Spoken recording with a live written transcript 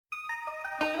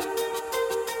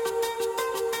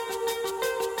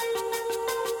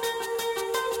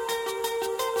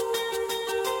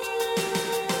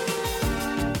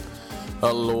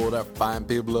Hello there, fine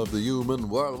people of the human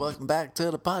world. Welcome back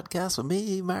to the podcast with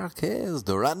me, Marquez,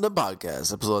 the Random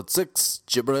Podcast, episode 6,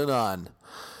 gibbering on.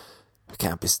 We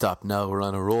can't be stopped now, we're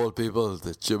on a roll, people.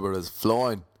 The gibber is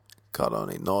flowing. God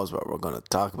only knows what we're going to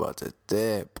talk about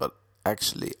today, but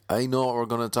actually, I know what we're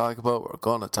going to talk about. We're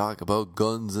going to talk about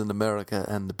guns in America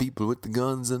and the people with the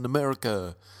guns in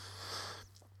America.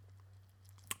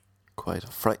 Quite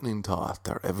a frightening thought.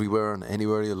 They're everywhere and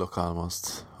anywhere you look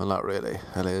almost. Well, not really.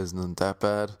 LA isn't that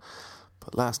bad.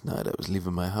 But last night I was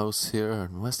leaving my house here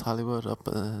in West Hollywood,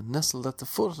 nestled at the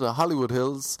foot of the Hollywood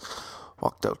Hills.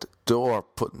 Walked out the door,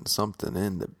 putting something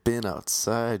in the bin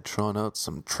outside, throwing out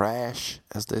some trash,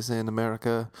 as they say in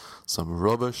America. Some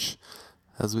rubbish,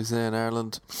 as we say in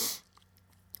Ireland.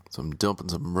 So I'm dumping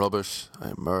some rubbish.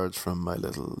 I emerged from my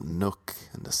little nook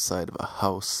in the side of a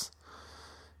house.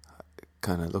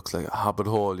 Kind of looks like a hobbit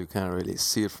hole. You can't really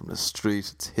see it from the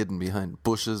street. It's hidden behind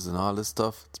bushes and all this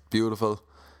stuff. It's beautiful.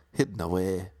 Hidden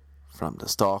away from the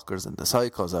stalkers and the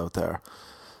psychos out there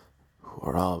who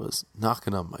are always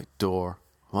knocking on my door,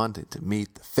 wanting to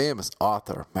meet the famous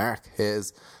author Mark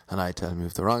Hayes. And I tell him, you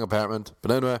have the wrong apartment. But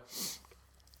anyway,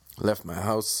 left my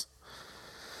house,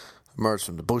 emerged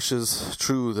from the bushes,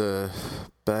 threw the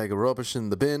bag of rubbish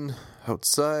in the bin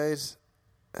outside,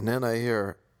 and then I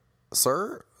hear,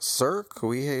 Sir, can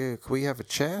we have a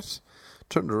chat?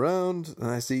 Turned around and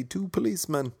I see two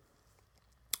policemen.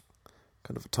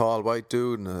 Kind of a tall white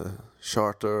dude and a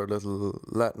shorter little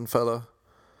Latin fella.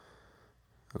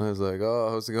 And I was like,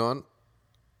 oh, how's it going?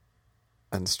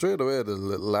 And straight away the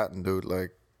little Latin dude,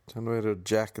 like, turned away their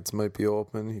jackets might be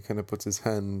open. He kind of puts his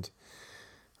hand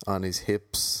on his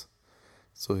hips,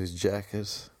 so his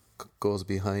jacket goes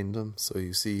behind him. So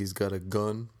you see he's got a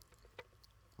gun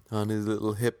on his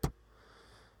little hip.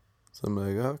 So I'm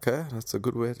like, okay, that's a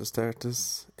good way to start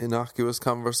this innocuous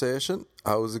conversation.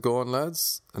 How's it going,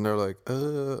 lads? And they're like,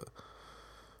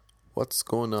 what's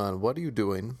going on? What are you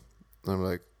doing? And I'm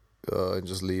like, I'm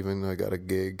just leaving. I got a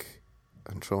gig.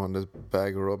 I'm throwing this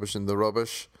bag of rubbish in the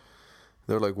rubbish.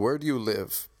 They're like, where do you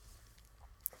live?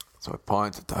 So I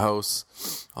point at the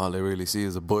house. All they really see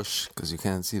is a bush because you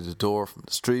can't see the door from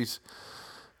the street.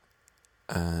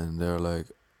 And they're like,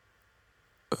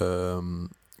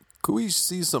 could we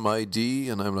see some ID?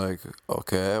 And I'm like,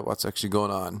 okay, what's actually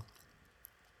going on?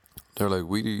 They're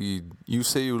like, you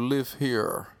say you live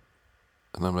here.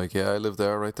 And I'm like, yeah, I live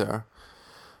there, right there.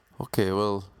 Okay,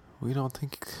 well, we don't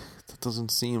think, that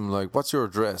doesn't seem like, what's your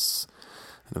address?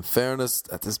 And in fairness,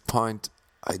 at this point,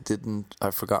 I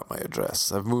forgot my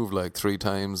address. I've moved like 3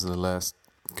 times in the last,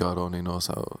 God only knows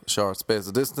how short space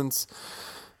of distance.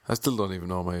 I still don't even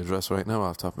know my address right now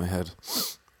off the top of my head.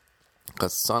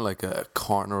 It's on like a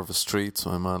corner of a street,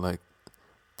 so I'm on like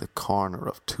the corner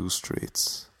of 2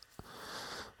 streets.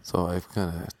 So I've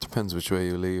it depends which way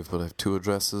you leave, but I have 2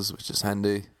 addresses, which is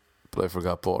handy, but I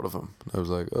forgot both of them. I was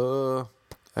like,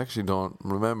 I actually don't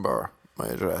remember my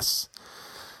address.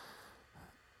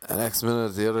 And next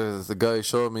minute, the guy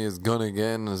showed me his gun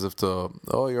again, as if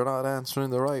you're not answering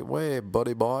the right way,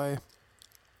 buddy boy.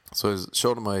 So I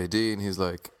showed him my ID, and he's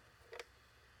like,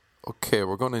 okay,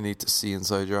 we're going to need to see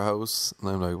inside your house. And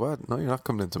I'm like, what? No, you're not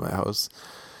coming into my house.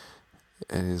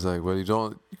 And he's like, well,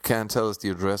 you can't tell us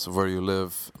the address of where you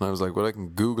live. And I was like, well, I can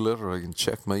Google it, or I can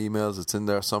check my emails. It's in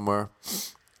there somewhere.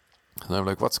 And I'm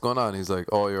like, what's going on? He's like,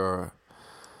 oh, your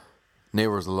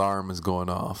neighbor's alarm is going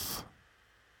off.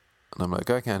 And I'm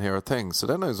like, I can't hear a thing. So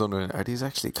then I was wondering, are these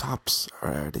actually cops?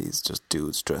 Or are these just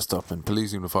dudes dressed up in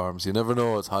police uniforms? You never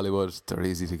know. It's Hollywood. They're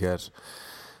easy to get.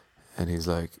 And he's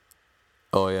like,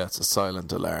 oh yeah, it's a silent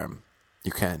alarm.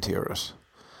 You can't hear it.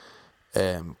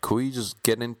 Could we just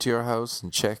get into your house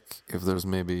and check if there's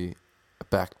maybe a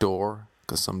back door?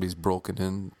 Because somebody's broken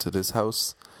into this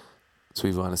house. So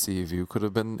we want to see if you could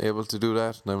have been able to do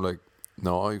that. And I'm like,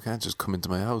 no, you can't just come into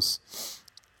my house.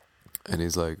 And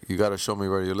he's like, you got to show me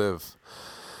where you live.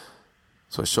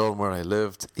 So I showed him where I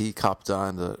lived. He copped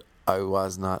on that I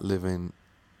was not living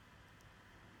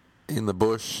in the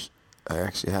bush. I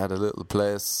actually had a little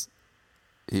place.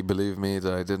 He believed me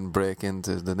that I didn't break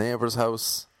into the neighbor's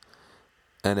house.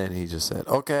 And then he just said,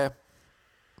 okay,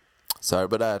 sorry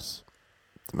about that.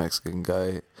 The Mexican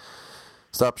guy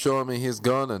stopped showing me his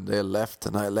gun, and they left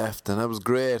and I left. And that was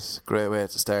great. Great way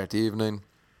to start the evening.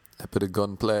 A bit of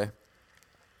gunplay.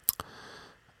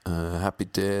 Happy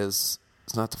days.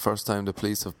 It's not the first time the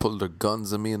police have pulled their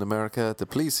guns on me in America. The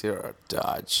police here are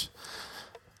dodge.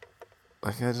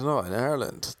 Like, I don't know, in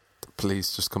Ireland, the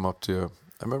police just come up to you.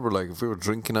 I remember, like, if we were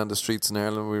drinking on the streets in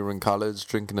Ireland, we were in college,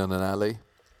 drinking in an alley,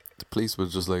 the police would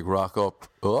just, like, rock up.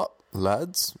 Oh,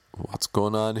 lads, what's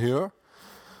going on here?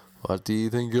 what do you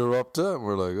think you're up to? And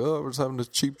we're like, oh, we're just having a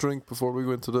cheap drink before we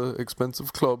went to the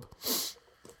expensive club.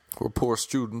 We're poor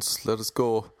students, let us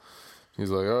go. He's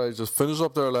like, all right, just finish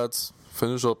up there, lads.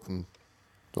 Finish up and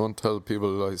don't tell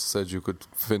people I said you could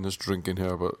finish drinking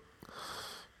here, but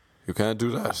you can't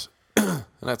do that. And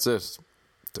that's it.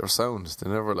 They're sound.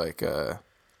 They're never like that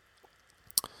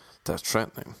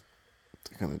threatening.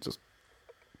 They kind of just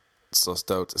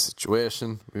sussed out the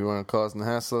situation. We weren't causing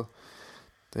hassle.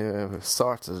 They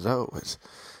sorted it out with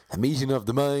a meeting of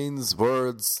the minds,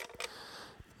 words,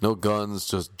 no guns,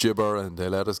 just gibber, and they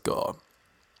let us go.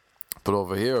 But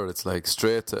over here, it's like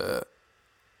straight to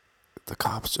the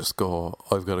cops just go,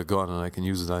 I've got a gun and I can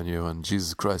use it on you, and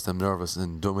Jesus Christ, I'm nervous,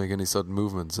 and don't make any sudden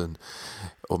movements, and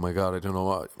oh my God, I don't know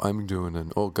what I'm doing,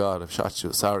 and oh God, I've shot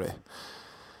you, sorry.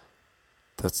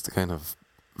 That's the kind of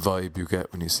vibe you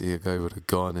get when you see a guy with a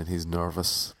gun and he's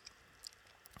nervous.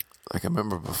 Like I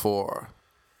remember before,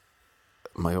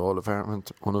 my old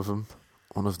apartment, one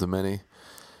of the many,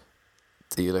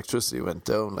 the electricity went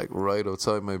down like right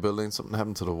outside my building. Something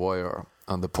happened to the wire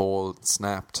on the pole, it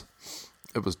snapped.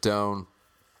 It was down,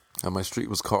 and my street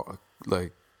was cornered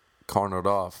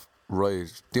off right.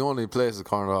 The only place it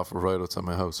cornered off was right outside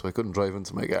my house, so I couldn't drive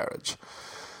into my garage.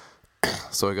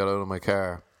 So I got out of my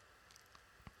car.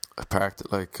 I parked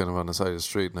it like kind of on the side of the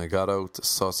street, and I got out to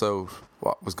suss out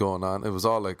what was going on. It was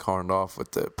all like cornered off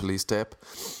with the police tape.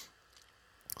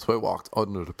 So I walked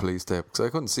under the police tape because I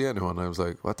couldn't see anyone. I was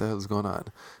like, what the hell is going on?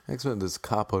 Next minute, this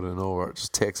cop out of nowhere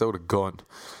just takes out a gun.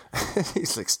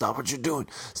 He's like, stop what you're doing.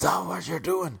 Stop what you're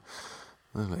doing.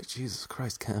 And I'm like, Jesus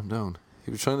Christ, calm down.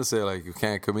 He was trying to say, like, you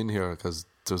can't come in here because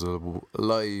there's a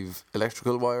live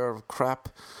electrical wire crap.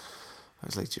 I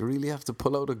was like, do you really have to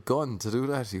pull out a gun to do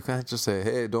that? You can't just say,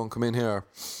 hey, don't come in here.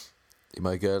 You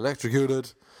might get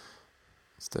electrocuted.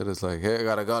 Instead it's like, hey, I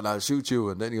got a gun, I'll shoot you,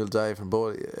 and then you'll die from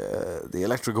both the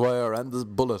electric wire and the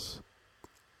bullet.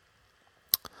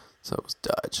 So it was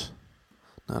dodge.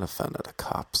 Not a fan of the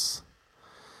cops.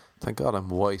 Thank God I'm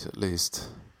white at least.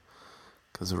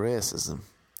 Because racism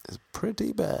is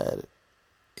pretty bad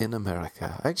in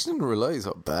America. I actually didn't realise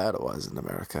how bad it was in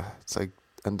America. It's like,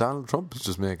 and Donald Trump is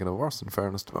just making it worse, in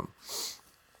fairness to him.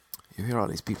 You hear all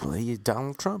these people, hey,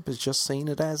 Donald Trump is just saying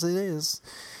it as it is.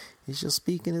 He's just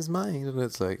speaking his mind, and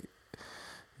it's like,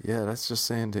 yeah, that's just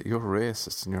saying that you're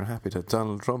racist and you're happy that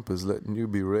Donald Trump is letting you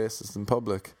be racist in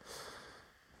public.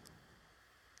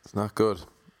 It's not good.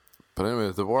 But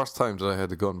anyway, the worst time that I had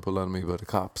the gun pulled on me by the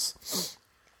cops,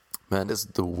 man, this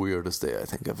is the weirdest day I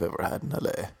think I've ever had in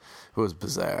LA. It was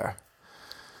bizarre.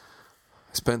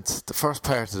 I spent the first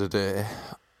part of the day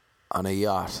on a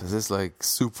yacht. This like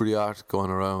super yacht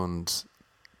going around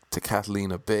to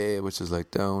Catalina Bay, which is like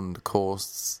down the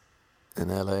coasts in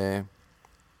LA.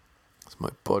 It's my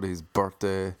buddy's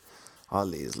birthday. All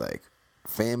these like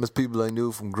famous people I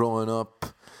knew from growing up.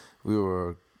 We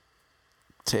were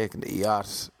taking the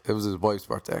yacht. It was his wife's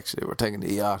birthday actually. We were taking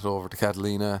the yacht over to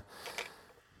Catalina.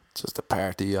 Just a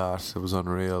party yacht. It was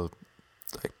unreal.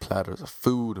 Like platters of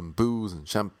food and booze and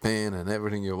champagne and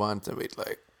everything you want. And we'd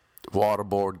like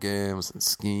waterboard games and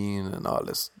skiing and all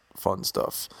this fun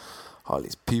stuff. All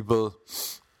these people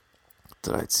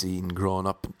that I'd seen growing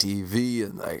up on TV,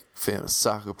 and like famous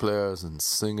soccer players and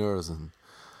singers and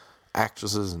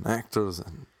actresses and actors,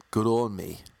 and good old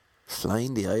me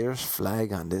flying the Irish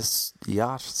flag on this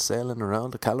yacht sailing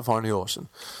around the California Ocean.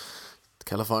 The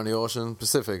California Ocean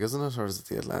Pacific, isn't it? Or is it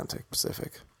the Atlantic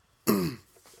Pacific?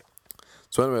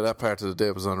 So anyway, that part of the day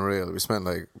was unreal. We spent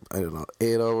like,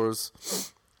 8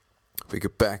 hours. We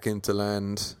got back into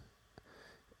land.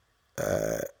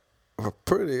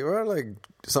 We're like,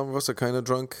 some of us are kind of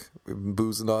drunk. We've been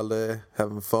boozing all day,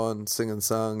 having fun, singing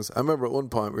songs. I remember at one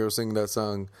point we were singing that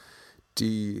song,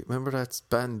 remember that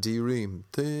band D-Ream?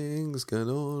 Things can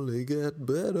only get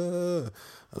better.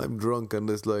 And I'm drunk on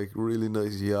this like really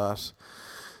nice yacht.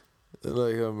 And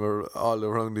like I'm all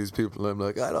around these people, and I'm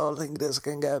like, I don't think this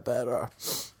can get better.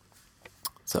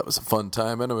 So that was a fun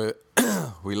time. Anyway,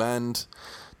 we land.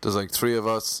 There's like 3 of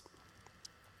us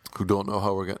who don't know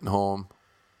how we're getting home.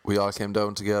 We all came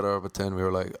down together, but then we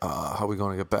were like, how are we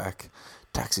going to get back?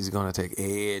 Taxi's going to take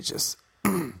ages.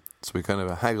 So we kind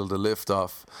of haggled the lift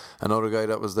off another guy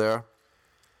that was there.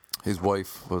 His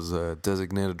wife was a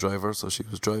designated driver, so she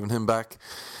was driving him back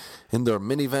in their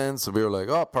minivan. So we were like,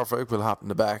 oh, perfect, we'll hop in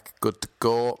the back, good to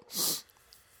go. So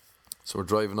we're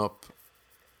driving up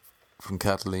from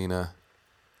Catalina,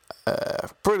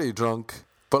 pretty drunk,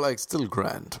 but like still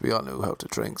grand. We all knew how to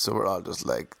drink, so we're all just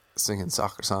like singing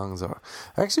soccer songs, or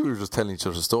actually we were just telling each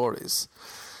other stories.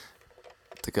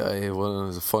 The guy, one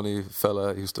was a funny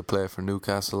fella, used to play for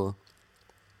Newcastle,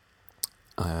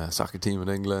 soccer team in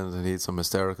England, and he had some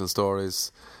hysterical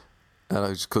stories, and I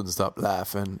just couldn't stop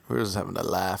laughing. We were just having a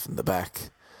laugh in the back,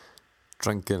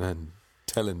 drinking and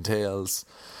telling tales.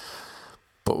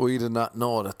 But we did not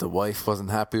know that the wife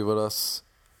wasn't happy with us.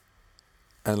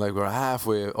 And like we're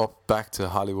halfway up back to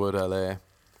Hollywood, LA,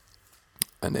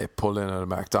 and they pull in at a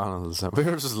McDonald's, and we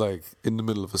were just like in the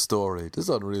middle of a story. This is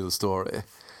an unreal story.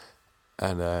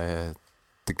 And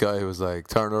the guy was like,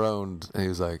 turn around, and he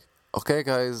was like, okay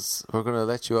guys, we're going to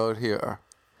let you out here.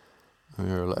 And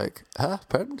we were like,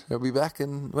 pardon? Are we back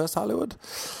in West Hollywood?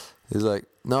 He's like,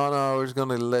 no, we're just going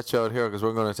to let you out here because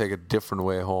we're going to take a different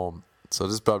way home. So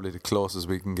this is probably the closest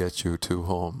we can get you to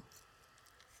home.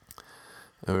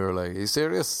 And we were like, are you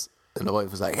serious? And the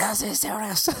wife was like, yes, he's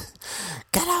serious.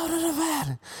 Get out of the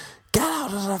van. Get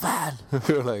out of the van. And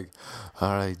we were like,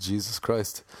 all right, Jesus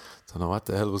Christ. Don't know what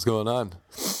the hell was going on.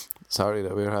 Sorry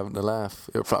that we were having a laugh.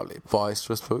 We were probably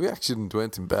boisterous, but we actually didn't do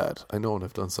anything bad. I know when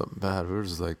I've done something bad. We were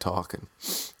just like talking,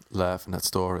 laughing at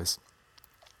stories.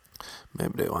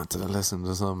 Maybe they wanted to listen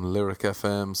to some Lyric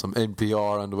FM, some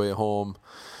NPR on the way home.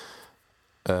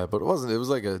 But it wasn't. It was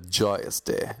like a joyous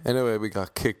day. Anyway, we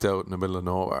got kicked out in the middle of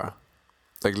nowhere.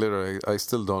 Like literally, I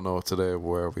still don't know today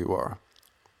where we were.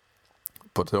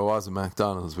 But there was a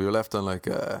McDonald's. We were left on like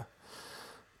a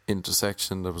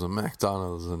intersection. There was a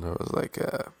McDonald's and there was like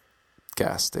a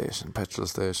gas station, petrol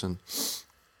station.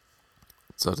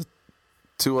 So the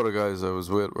two other guys I was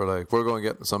with were like, we're going to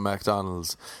get some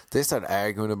McDonald's. They started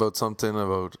arguing about something,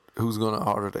 about who's going to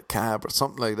order the cab or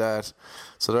something like that.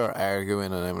 So they're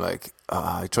arguing, and I'm like,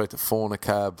 I tried to phone a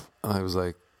cab, and I was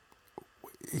like,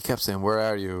 he kept saying, where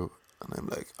are you? And I'm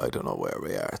like, I don't know where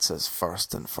we are. It says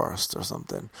first and first or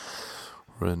something.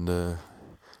 We're in the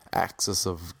axis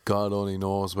of God only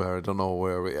knows where. I don't know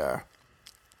where we are.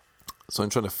 So I'm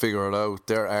trying to figure it out.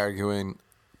 They're arguing.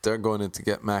 They're going in to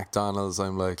get McDonald's.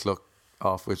 I'm like, look,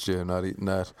 off with you. I'm not eating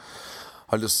that.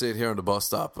 I'll just sit here on the bus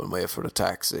stop and wait for the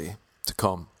taxi to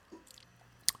come.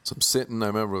 So I'm sitting. I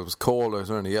remember it was cold. I was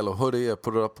wearing a yellow hoodie. I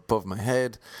put it up above my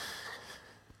head.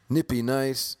 Nippy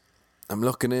night. I'm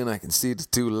looking in. I can see the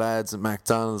two lads at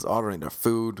McDonald's ordering their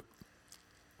food.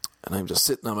 And I'm just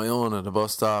sitting on my own at the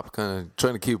bus stop, kind of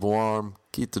trying to keep warm,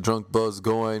 keep the drunk buzz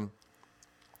going.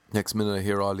 Next minute I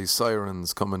hear all these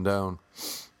sirens coming down,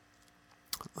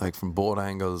 like from both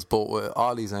angles,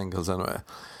 all these angles anyway.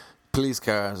 Police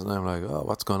cars, and I'm like, oh,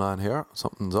 what's going on here?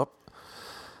 Something's up.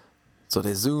 So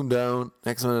they zoom down.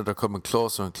 Next minute they're coming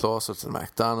closer and closer to the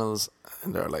McDonald's,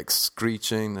 and they're like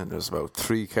screeching, and there's about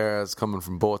 3 cars coming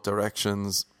from both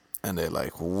directions, and they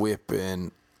like whip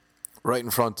in. Right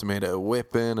in front of me, they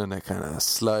whip in and they kind of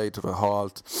slide to a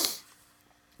halt.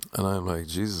 And I'm like,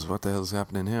 Jesus, what the hell's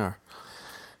happening here?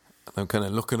 And I'm kind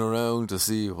of looking around to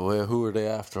see, well, who are they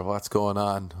after? What's going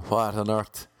on? What on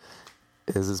earth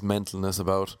is this mentalness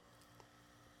about?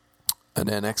 And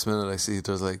then next minute I see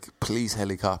there's like police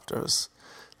helicopters,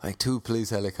 like 2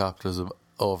 police helicopters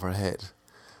overhead.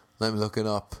 And I'm looking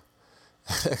up.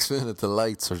 Next minute the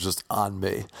lights are just on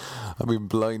me. I'm being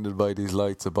blinded by these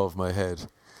lights above my head.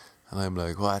 And I'm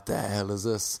like, what the hell is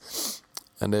this?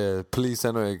 And the police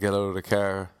anyway get out of the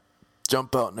car,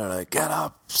 jump out, and they're like, get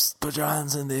up, put your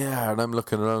hands in the air. And I'm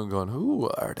looking around going, who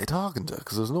are they talking to?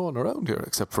 Because there's no one around here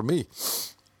except for me.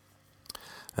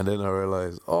 And then I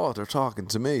realize, oh, they're talking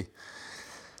to me.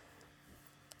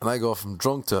 And I go from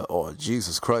drunk to, oh,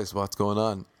 Jesus Christ, what's going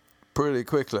on? Pretty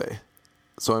quickly.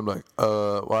 So I'm like,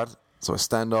 what? So I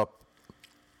stand up.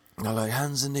 And they're like,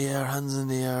 hands in the air, hands in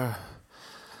the air.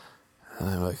 And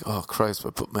I'm like, oh, Christ,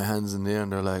 I put my hands in the air,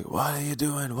 and they're like, what are you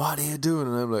doing? What are you doing?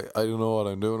 And I'm like, I don't know what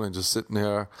I'm doing. I'm just sitting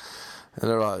here. And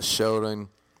they're all shouting.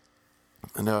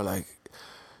 And they're like,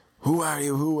 who are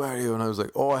you? Who are you? And I was like,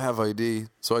 oh, I have ID.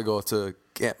 So I go to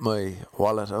get my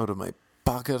wallet out of my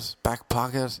back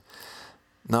pocket.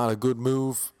 Not a good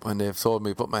move. When they've told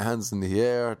me to put my hands in the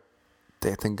air,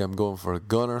 they think I'm going for a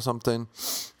gun or something.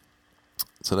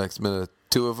 So next minute,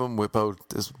 2 of them whip out,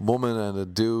 this woman and a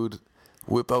dude,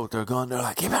 whip out their gun. They're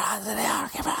like, keep your hands in the air,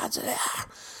 keep your hands in the air.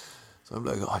 So I'm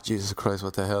like, oh, Jesus Christ,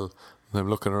 what the hell? And I'm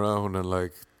looking around, and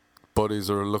like buddies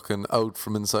are looking out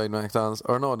from inside McDonald's.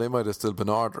 Or no, they might have still been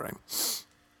ordering.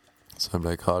 So I'm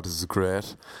like, oh, this is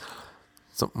great.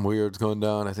 Something weird's going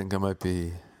down. I think I might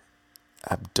be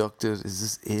abducted. Is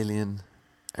this alien?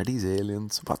 Are these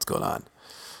aliens? What's going on?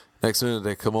 Next minute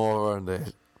they come over and they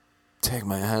take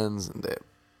my hands and they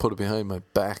put it behind my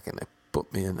back and they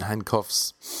put me in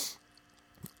handcuffs.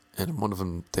 And one of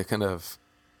them, they kind of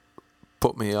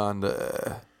put me on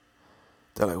the...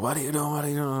 They're like, what are you doing? What are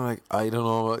you doing? I'm like, I don't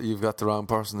know. You've got the wrong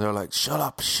person. They're like, shut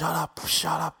up, shut up,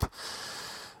 shut up.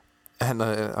 And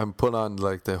I'm put on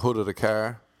like the hood of the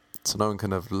car. So now I'm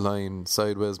kind of lying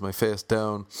sideways, my face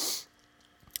down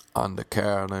on the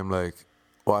car, and I'm like,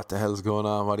 what the hell's going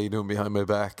on? What are you doing behind my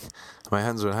back? My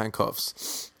hands are in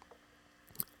handcuffs,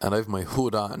 and I have my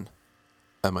hood on,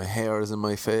 and my hair is in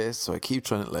my face, so I keep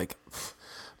trying to like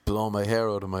blow my hair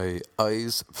out of my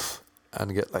eyes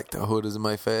and get like the hood is in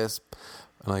my face,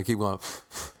 and I keep going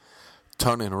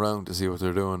turning around to see what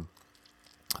they're doing.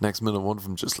 Next minute, one of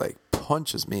them just like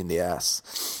punches me in the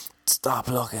ass. Stop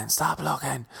looking.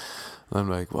 And I'm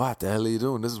like, what the hell are you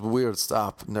doing? This is weird,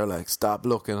 stop. And they're like, stop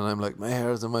looking. And I'm like, my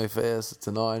hair's in my face, it's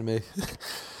annoying me. And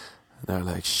they're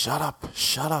like, shut up.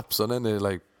 So then they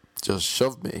like just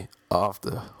shoved me off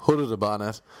the hood of the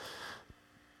bonnet.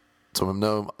 So I'm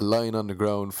now lying on the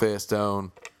ground, face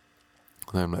down.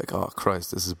 And I'm like, oh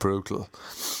Christ, this is brutal.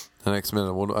 The next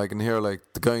minute, I can hear like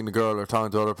the guy and the girl are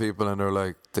talking to other people, and they're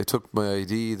like, they took my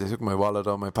ID, they took my wallet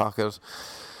out of my pocket.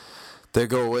 They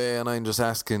go away, and I'm just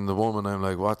asking the woman, I'm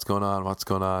like, what's going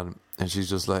on? And she's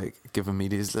just like giving me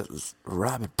these little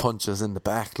rabbit punches in the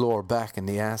back, lower back, in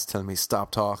the ass, telling me, stop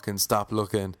talking, stop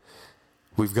looking.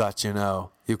 We've got you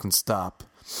now. You can stop.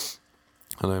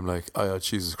 And I'm like, oh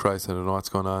Jesus Christ, I don't know what's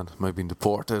going on. Am I being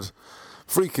deported?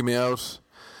 Freaking me out.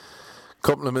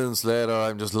 Couple of minutes later,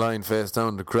 I'm just lying face down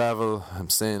on the gravel.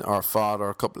 I'm saying Our Father,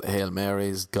 a couple of Hail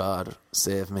Marys. God,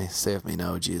 save me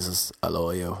now, Jesus. I'll owe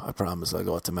you. I promise I'll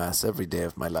go to Mass every day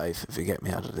of my life if you get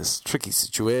me out of this tricky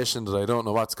situation that I don't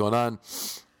know what's going on.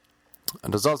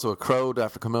 And there's also a crowd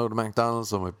after coming out of McDonald's,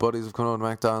 so my buddies have come out of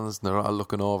McDonald's, and they're all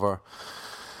looking over.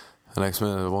 The next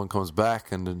minute, one comes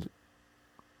back, and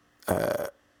the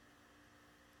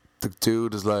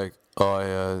dude is like, oh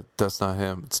yeah, that's not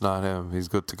him. It's not him. He's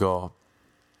good to go.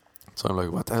 So I'm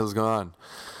like, what the hell's going on?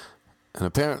 And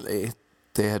apparently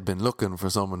they had been looking for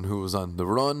someone who was on the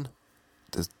run.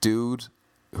 This dude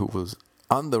who was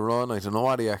on the run, I don't know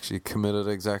what he actually committed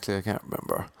exactly, I can't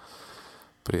remember.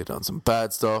 But he had done some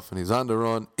bad stuff, and he's on the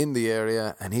run in the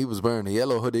area, and he was wearing a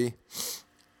yellow hoodie.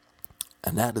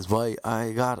 And that is why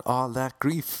I got all that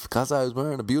grief, because I was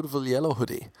wearing a beautiful yellow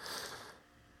hoodie.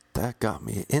 That got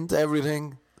me into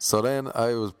everything. So then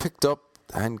I was picked up,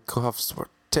 the handcuffs were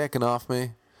taken off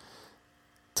me.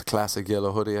 It's a classic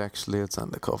yellow hoodie, actually. It's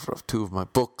on the cover of 2 of my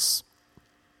books.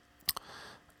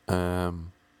 Yeah,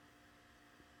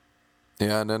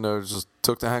 and then they just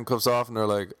took the handcuffs off, and they're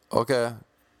like, okay,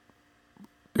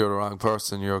 you're the wrong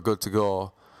person, you're good to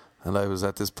go. And I was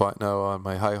at this point now on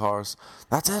my high horse.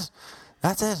 That's it.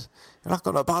 You're not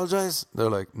going to apologise? They're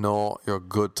like, no, you're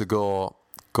good to go.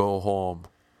 Go home.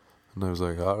 And I was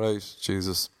like, all right,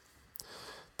 Jesus.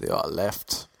 They all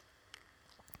left.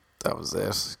 That was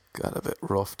it. Got a bit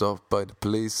roughed up by the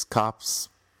police, cops,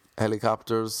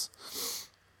 helicopters.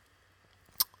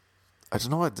 I don't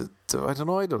know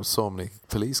why there were so many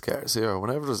police cars here.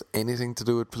 Whenever there's anything to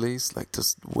do with police, like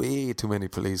just way too many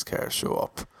police cars show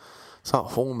up. I saw a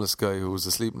homeless guy who was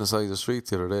asleep on the side of the street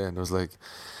the other day, and there was like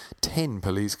 10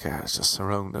 police cars just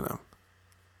surrounding him.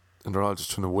 And they're all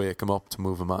just trying to wake him up to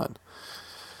move him on.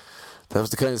 That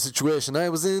was the kind of situation I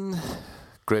was in.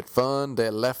 Great fun. They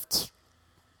left.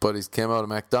 Buddies came out of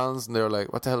McDonald's, and they were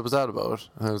like, what the hell was that about?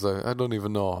 And I was like, I don't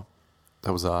even know.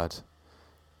 That was odd.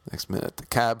 Next minute, the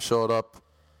cab showed up.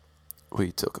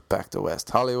 We took it back to West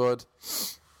Hollywood.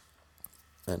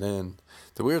 And then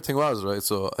the weird thing was, right,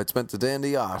 so I'd spent the day in the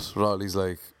yacht with all these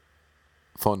like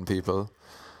fun people.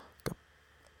 Got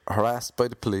harassed by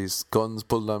the police, guns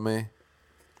pulled on me,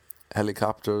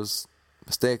 helicopters,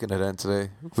 mistaken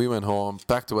identity. We went home,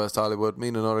 back to West Hollywood. Me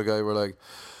and another guy were like,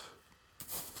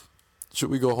 should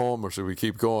we go home or should we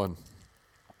keep going?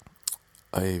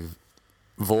 I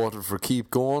voted for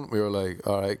keep going. We were like,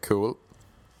 alright, cool.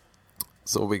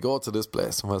 So we go to this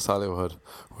place in West Hollywood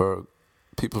where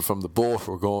people from the boat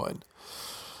were going.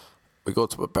 We go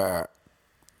to a bar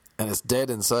and it's dead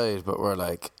inside, but we're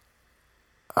like,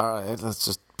 alright, let's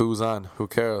just booze on. Who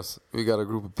cares? We got a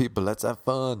group of people. Let's have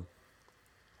fun.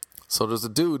 So there's a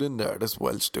dude in there, this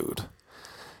Welsh dude.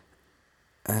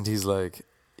 And he's trying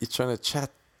to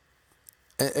chat.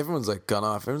 Everyone's like gone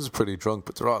off. Everyone's pretty drunk,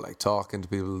 but they're all like talking to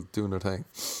people, doing their thing.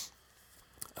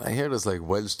 And I hear this like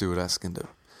Welsh dude asking them,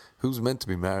 who's meant to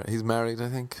be married? He's married, I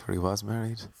think, or he was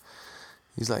married.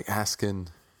 He's like asking,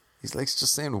 he's like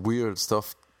just saying weird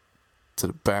stuff to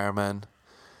the barman.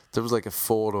 There was like a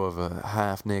photo of a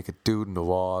half-naked dude on the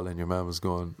wall, and your man was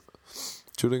going,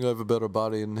 do you think I have a better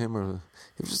body than him? Or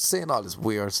he was just saying all this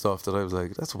weird stuff that I was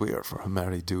like, that's weird for a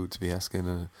married dude to be asking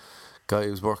a guy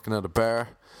who's working at a bar.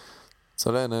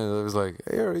 So then I was like,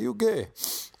 hey, are you gay?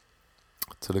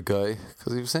 To the guy,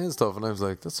 because he was saying stuff, and I was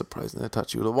like, that's surprising. I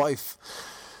thought you were a wife.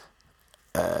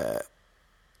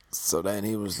 So then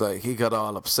he was like, he got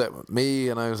all upset with me,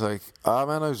 and I was like, oh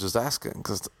man, I was just asking,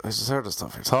 because I just heard the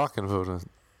stuff you're talking about, and it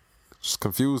just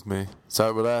confused me.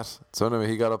 Sorry about that. So anyway,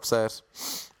 he got upset.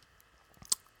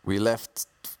 We left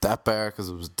that bar because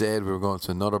it was dead. We were going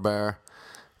to another bar.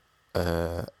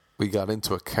 We got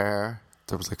into a car.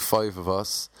 There was like 5 of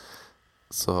us.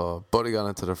 So Buddy got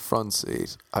into the front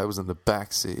seat. I was in the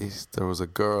back seat. There was a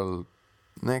girl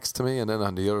next to me, and then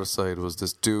on the other side was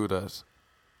this dude that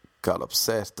got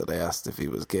upset that I asked if he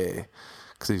was gay,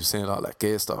 because he was saying all that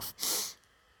gay stuff.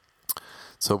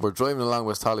 So we're driving along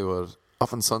West Hollywood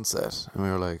up in Sunset, and we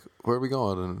were like, where are we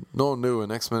going? And no one knew, and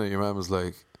next minute your man was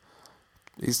like,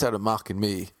 he started mocking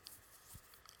me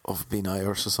of being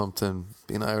Irish or something,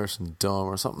 being Irish and dumb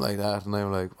or something like that, and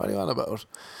I'm like, what are you on about?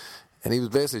 And he was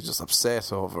basically just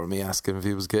upset over me asking if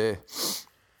he was gay.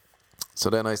 So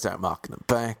then I start mocking him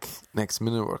back. Next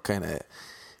minute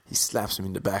he slaps me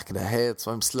in the back of the head,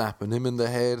 so I'm slapping him in the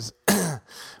head.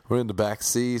 We're in the back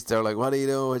seat. They're like, what are you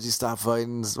doing? Would you stop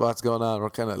fighting? What's going on? We're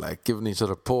kind of like giving each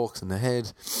other pokes in the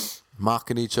head,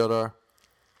 mocking each other.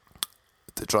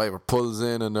 The driver pulls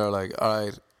in and they're like, all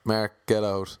right, Mark, get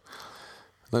out.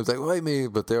 And I was like, why me?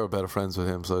 But they were better friends with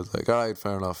him, so I was like, all right,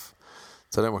 fair enough.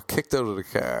 So then we're kicked out of the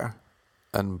car,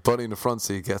 and Buddy in the front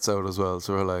seat gets out as well.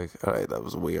 So we're like, all right, that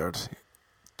was weird.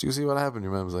 Do you see what happened?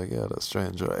 Your man was like, yeah, that's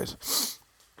strange, right?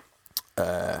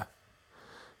 And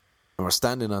we're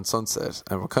standing on Sunset,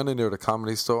 and we're kind of near the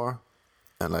Comedy Store,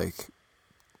 and like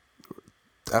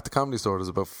at the Comedy Store there's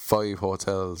about 5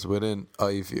 hotels within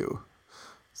eye view.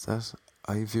 Is that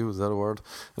eye view? Is that a word?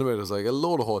 Anyway, there's like a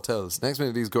load of hotels. Next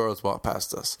minute these girls walk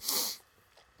past us.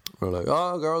 We're like,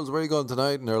 oh girls, where are you going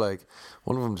tonight? And they're like,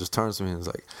 one of them just turns to me and is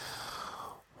like,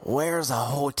 where's a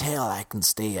hotel I can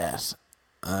stay at?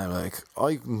 And I'm like,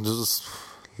 I can just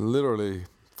literally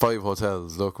 5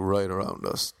 hotels look right around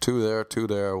us. 2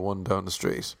 there, 1 down the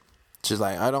street. She's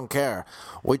like, I don't care.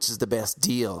 Which is the best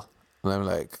deal? And I'm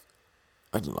like,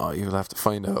 I don't know, you'll have to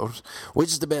find out. Which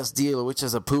is the best deal? Which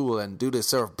has a pool and do they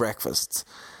serve breakfast?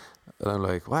 And I'm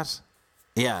like, what?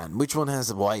 Yeah, and which one has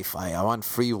Wi-Fi? I want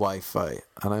free Wi-Fi.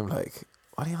 And I'm like,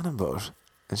 what are you on about?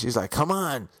 And she's like, come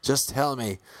on, just tell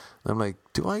me. And I'm like,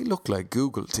 do I look like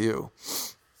Google to you?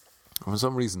 And for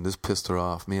some reason, this pissed her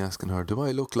off, me asking her, do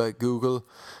I look like Google?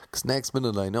 Because next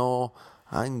minute I know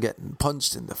I'm getting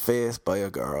punched in the face by a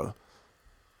girl.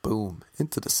 Boom,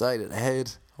 into the side of the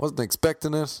head. I wasn't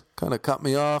expecting it. Kind of cut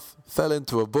me off. Fell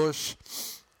into a bush.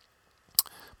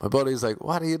 My buddy's like,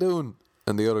 what are you doing?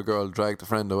 And the other girl dragged a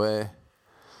friend away.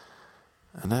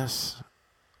 And that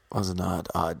was an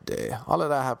odd day. All of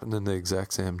that happened in the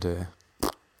exact same day.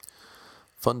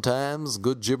 Fun times,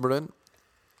 good gibbering.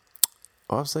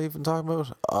 What was I even talking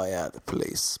about? Oh yeah, the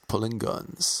police pulling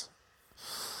guns.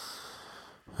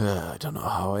 I don't know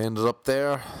how I ended up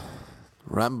there.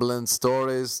 Rambling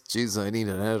stories. Jeez, I need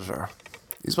an editor.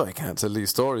 This is why I can't tell these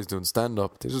stories doing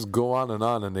stand-up. They just go on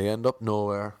and they end up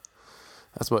nowhere.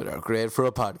 That's why they're great for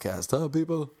a podcast, huh,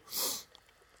 people?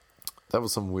 That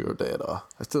was some weird day, though.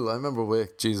 I remember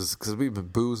Jesus, because we've been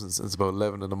boozing since about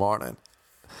 11 in the morning.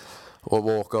 I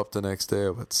woke up the next day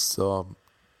with some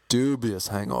dubious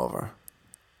hangover.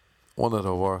 One of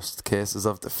the worst cases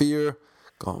of the fear.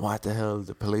 Going, what the hell,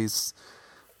 the police?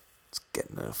 Just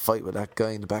getting in a fight with that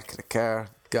guy in the back of the car.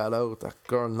 Got out, that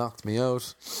girl knocked me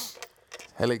out.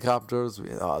 Helicopters,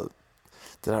 did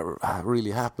that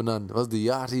really happen? And was the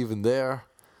yacht even there?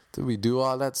 Did we do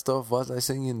all that stuff? Was I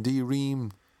singing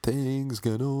D-Ream? Things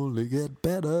can only get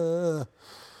better.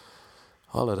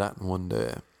 All of that in one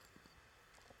day.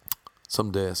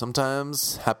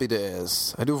 Sometimes, happy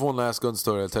days. I do have one last gun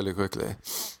story I'll tell you quickly.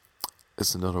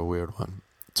 It's another weird one.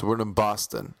 So we're in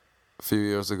Boston a few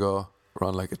years ago. We're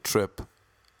on like a trip.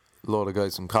 A load of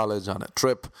guys from college on a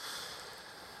trip.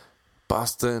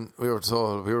 Boston,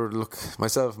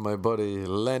 myself and my buddy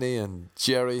Lenny and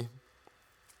Jerry.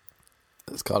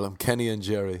 Let's call them Kenny and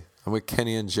Jerry. I'm with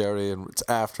Kenny and Jerry, and it's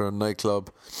after a nightclub.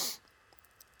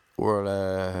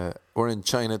 We're in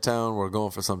Chinatown. We're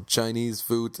going for some Chinese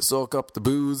food to soak up the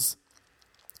booze,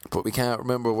 but we can't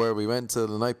remember where we went to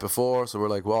the night before. So we're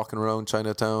like walking around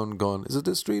Chinatown, going, "Is it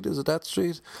this street? Is it that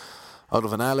street?" Out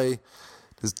of an alley,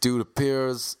 this dude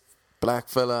appears, black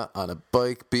fella on a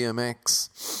bike,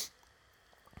 BMX,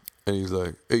 and he's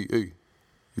like, "Hey,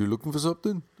 you looking for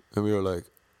something?" And we were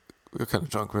kind of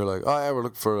drunk. We were like, "Oh yeah, we're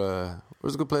looking for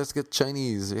where's a good place to get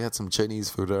Chinese? We had some Chinese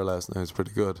food there last night. It's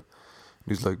pretty good."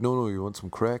 And he's like, no, you want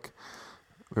some crack?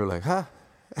 We were like, huh?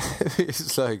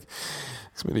 He's like,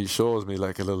 he shows me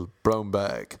like a little brown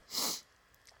bag.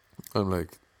 I'm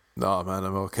like, nah, man,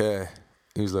 I'm okay.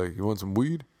 He's like, you want some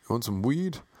weed?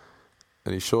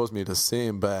 and he shows me the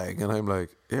same bag, and I'm like,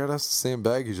 yeah, that's the same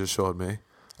bag you just showed me.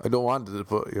 I don't want it,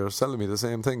 but you're selling me the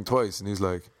same thing twice. And he's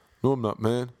like, no, I'm not,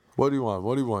 man. What do you want?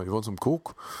 What do you want? You want some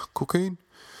cocaine?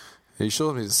 And he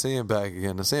shows me the same bag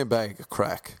again, the same bag of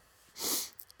crack.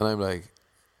 And I'm like,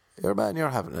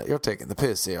 you're taking the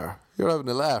piss here. You're having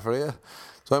a laugh, are you?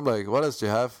 So I'm like, what else do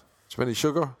you have? Do you have any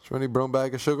sugar? Do you have any brown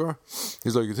bag of sugar?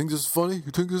 He's like, you think this is funny?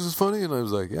 You think this is funny? And I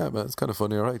was like, yeah, man, it's kind of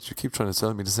funny, all right. You keep trying to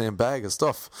sell me the same bag of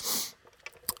stuff.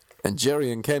 And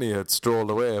Jerry and Kenny had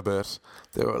strolled away a bit.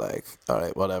 They were like, all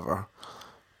right, whatever.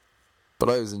 But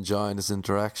I was enjoying this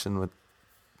interaction with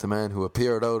the man who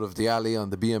appeared out of the alley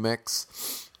on the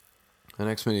BMX. The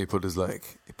next minute he put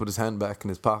his hand back in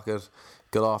his pocket,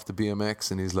 got off the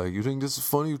BMX, and he's like, you think this is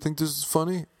funny? You think this is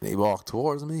funny? And he walked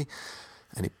towards me,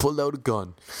 and he pulled out a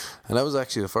gun. And that was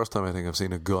actually the first time I think I've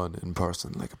seen a gun in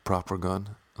person, like a proper gun.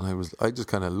 And I just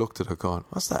kind of looked at it going,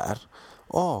 what's that?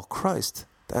 Oh, Christ,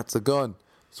 that's a gun.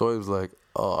 So I was like,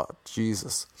 oh,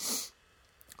 Jesus.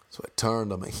 So I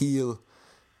turned on my heel.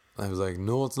 I was like,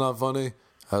 no, it's not funny.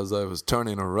 As I was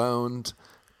turning around,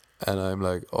 and I'm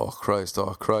like, oh, Christ.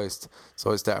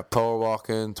 So I start power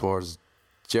walking towards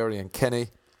Jerry and Kenny.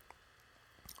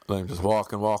 And I'm just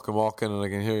walking, and I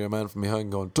can hear your man from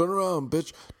behind going, turn around,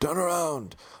 bitch, turn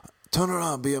around. Turn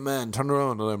around, be a man, turn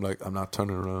around. And I'm like, I'm not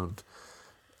turning around.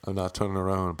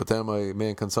 But then my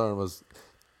main concern was,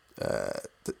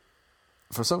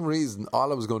 for some reason,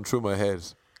 all I was going through my head,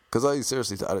 because I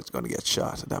seriously thought I was going to get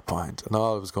shot at that point, and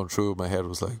all I was going through my head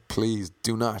was like, please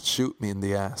do not shoot me in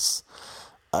the ass.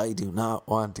 I do not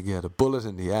want to get a bullet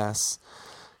in the ass,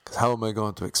 because how am I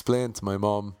going to explain to my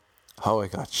mum how I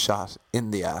got shot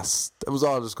in the ass? That was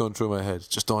all just going through my head.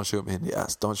 Just don't shoot me in the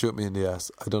ass. Don't shoot me in the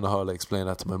ass. I don't know how I'll explain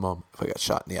that to my mum if I got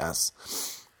shot in the ass.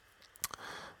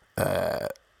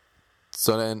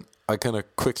 So then I kind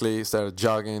of quickly started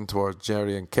jogging towards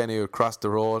Jerry and Kenny, who crossed the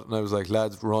road, and I was like,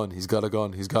 lads, run, he's got a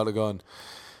gun.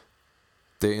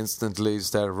 They instantly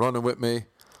started running with me.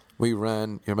 We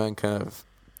ran. Your man kind of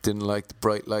didn't like the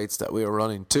bright lights that we were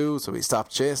running to, so he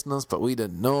stopped chasing us, but we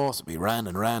didn't know, so we ran,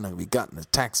 and we got in a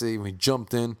taxi, and we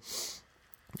jumped in,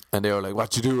 and they were like,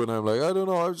 what you do? And I'm like, I don't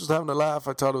know, I was just having a laugh,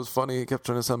 I thought it was funny. He kept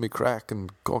trying to sell me crack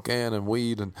and cocaine and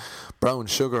weed and brown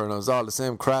sugar, and it was all the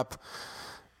same crap.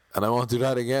 And I won't do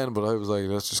that again, but I was like,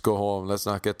 let's just go home. Let's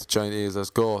not get the Chinese. Let's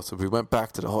go. So we went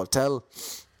back to the hotel,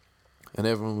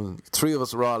 and three of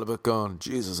us were all a bit going,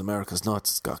 Jesus, America's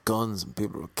nuts. It's got guns, and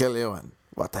people will kill you. And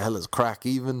what the hell is crack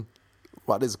even?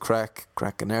 What is crack?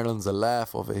 Crack in Ireland's a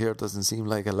laugh. Over here, it doesn't seem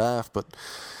like a laugh. But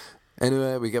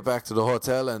anyway, we get back to the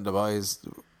hotel, and the boys,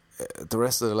 the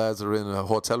rest of the lads are in a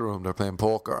hotel room. They're playing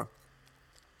poker.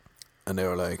 And they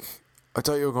were like, I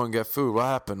thought you were going to get food. What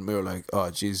happened? We were like, oh,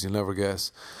 jeez, you'll never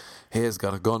guess. Hayes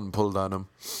got a gun pulled on him.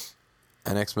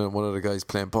 And next minute, one of the guys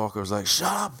playing poker was like, shut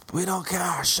up, we don't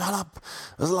care, shut up.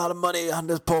 There's a lot of money on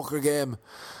this poker game.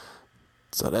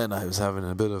 So then I was having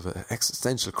a bit of an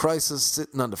existential crisis,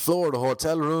 sitting on the floor of the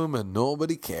hotel room, and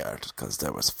nobody cared because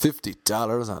there was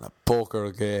 $50 on a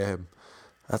poker game.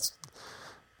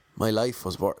 My life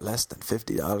was worth less than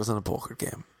 $50 on a poker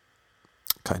game.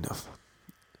 Kind of.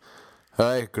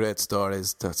 Alright, great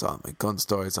stories. That's all my gun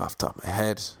stories off the top of my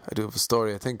head. I do have a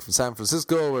story, I think, from San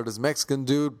Francisco where this Mexican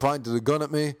dude pointed a gun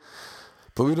at me.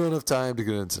 But we don't have time to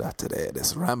get into that today.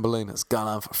 This rambling has gone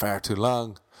on for far too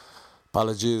long.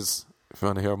 Apologies. If you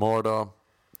want to hear more, though,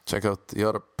 check out the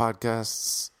other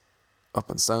podcasts up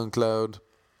on SoundCloud.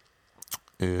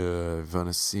 If you want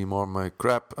to see more of my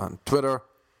crap on Twitter,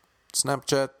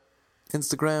 Snapchat,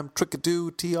 Instagram,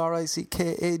 Trickadoo,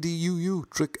 Trickaduu,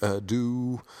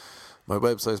 Trickadoo. My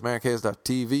website is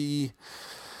markhays.tv.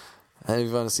 And if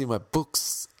you want to see my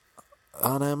books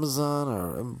on Amazon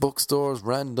or in bookstores,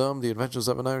 Random, The Adventures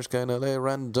of an Irish Guy in LA,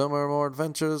 Random or More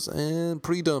Adventures, and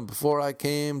Predom, Before I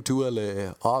Came to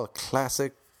LA. All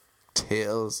classic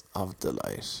tales of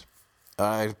delight.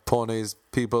 Alright, ponies,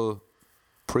 people,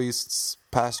 priests,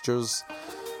 pastures.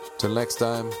 Till next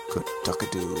time, good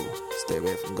duckadoo. Stay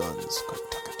away from guns. Good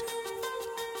duckadoo.